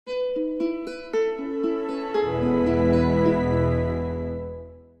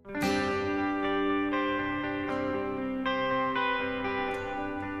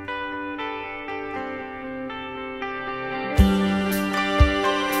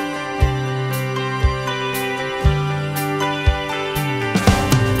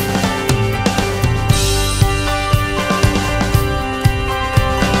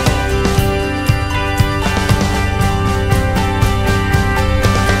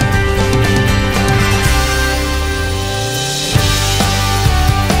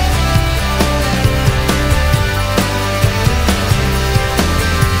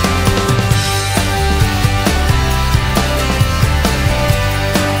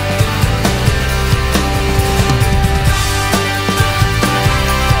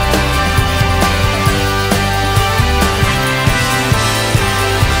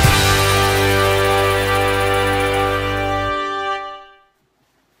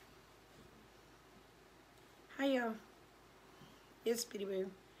It's Bitty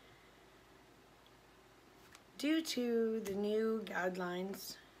Boo. Due to the new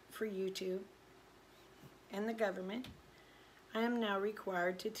guidelines for YouTube and the government, I am now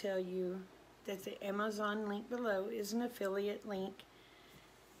required to tell you that the Amazon link below is an affiliate link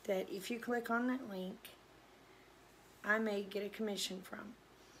that if you click on that link, I may get a commission from.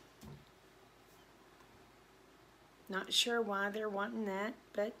 Not sure why they're wanting that,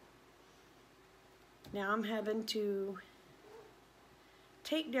 but now I'm having to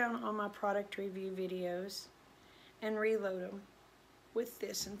take down all my product review videos and reload them with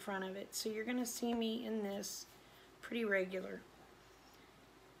this in front of it. So you're going to see me in this pretty regular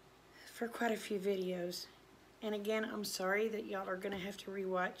for quite a few videos. And again, I'm sorry that y'all are going to have to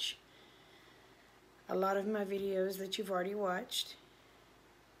rewatch a lot of my videos that you've already watched.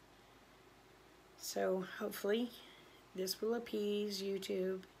 So hopefully this will appease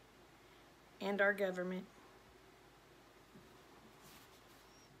YouTube and our government.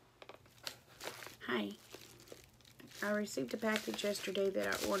 Hi. I received a package yesterday that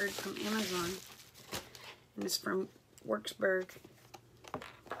I ordered from Amazon, and it's from Werkzeug.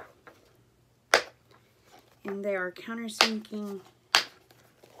 And they are countersinking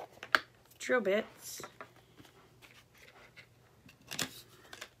drill bits.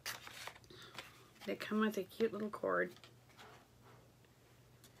 They come with a cute little cord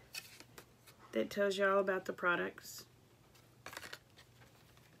that tells you all about the products.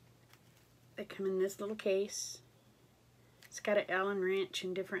 They come in this little case. It's got an Allen wrench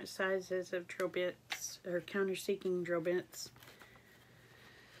and different sizes of drill bits, or countersinking drill bits,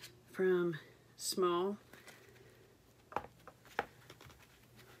 from small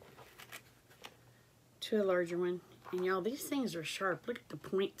to a larger one. And y'all, these things are sharp. Look at the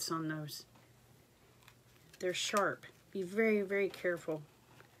points on those. They're sharp. Be very, very careful.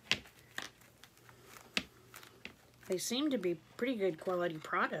 They seem to be pretty good quality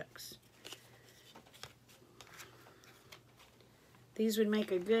products. These would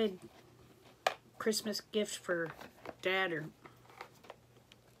make a good Christmas gift for Dad, or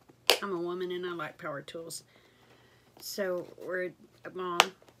I'm a woman and I like power tools. So, or a mom,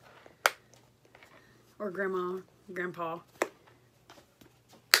 or grandma, grandpa.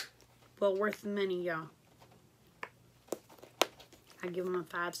 Well worth the money, y'all. I give them a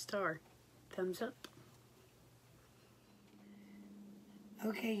 5-star. Thumbs up.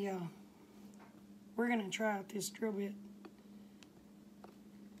 Okay, y'all. We're going to try out this drill bit.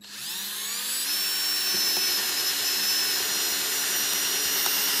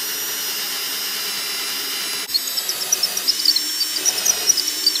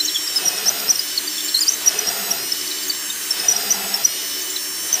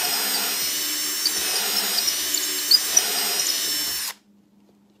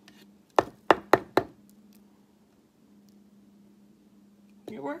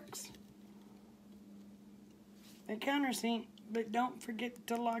 It works. They countersink, but don't forget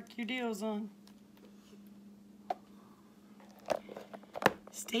to lock your deals on.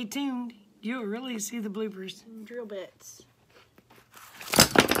 Stay tuned. You'll really see the bloopers. Drill bits.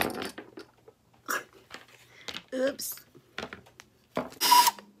 Oops.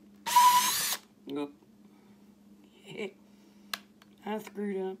 Oop. I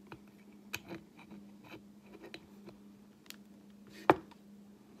screwed up.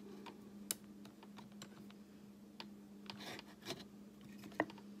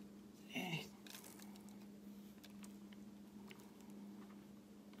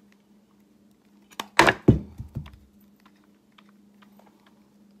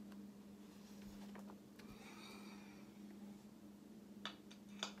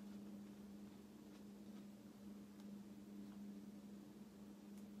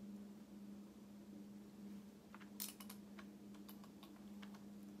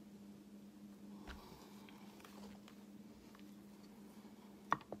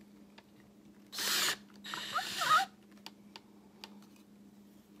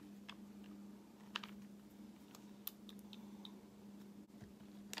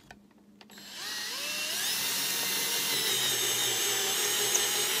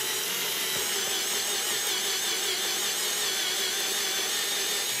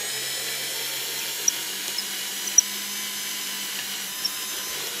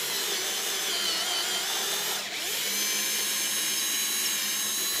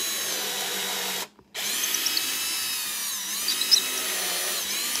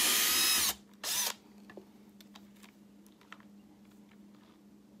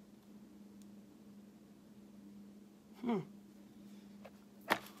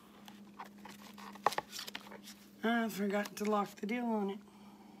 I forgot to lock the deal on it.